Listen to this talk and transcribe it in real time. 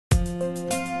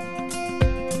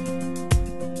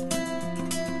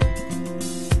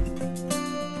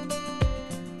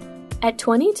At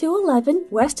 2211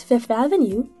 West 5th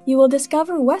Avenue, you will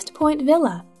discover West Point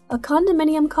Villa, a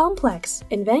condominium complex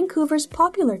in Vancouver's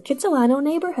popular Kitsilano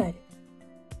neighbourhood.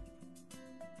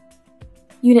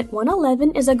 Unit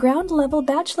 111 is a ground-level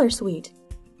bachelor suite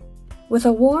with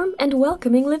a warm and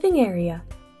welcoming living area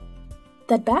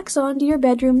that backs onto your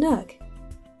bedroom nook.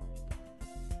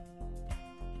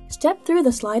 Step through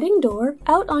the sliding door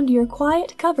out onto your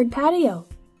quiet covered patio,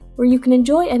 where you can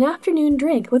enjoy an afternoon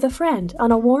drink with a friend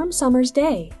on a warm summer's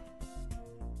day.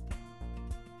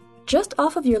 Just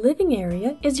off of your living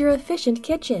area is your efficient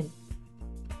kitchen,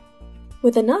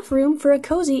 with enough room for a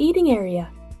cozy eating area.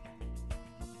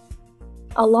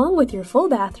 Along with your full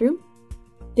bathroom,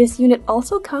 this unit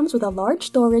also comes with a large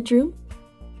storage room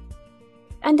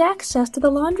and access to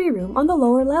the laundry room on the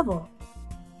lower level.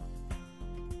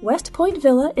 West Point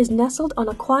Villa is nestled on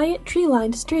a quiet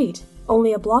tree-lined street,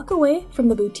 only a block away from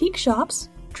the boutique shops,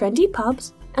 trendy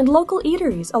pubs, and local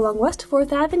eateries along West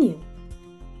 4th Avenue.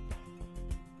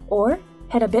 Or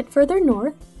head a bit further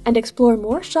north and explore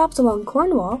more shops along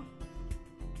Cornwall,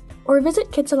 or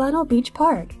visit Kitsilano Beach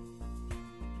Park.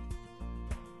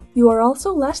 You are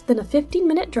also less than a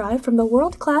 15-minute drive from the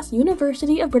world-class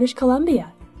University of British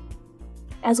Columbia,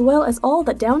 as well as all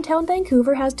that downtown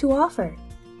Vancouver has to offer.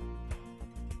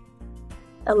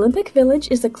 Olympic Village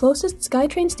is the closest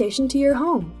SkyTrain station to your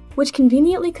home, which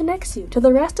conveniently connects you to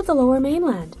the rest of the Lower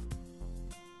Mainland.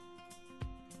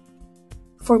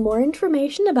 For more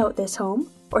information about this home,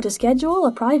 or to schedule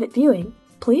a private viewing,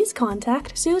 please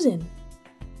contact Susan.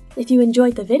 If you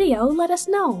enjoyed the video, let us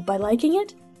know by liking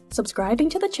it, subscribing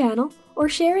to the channel, or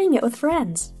sharing it with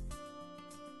friends.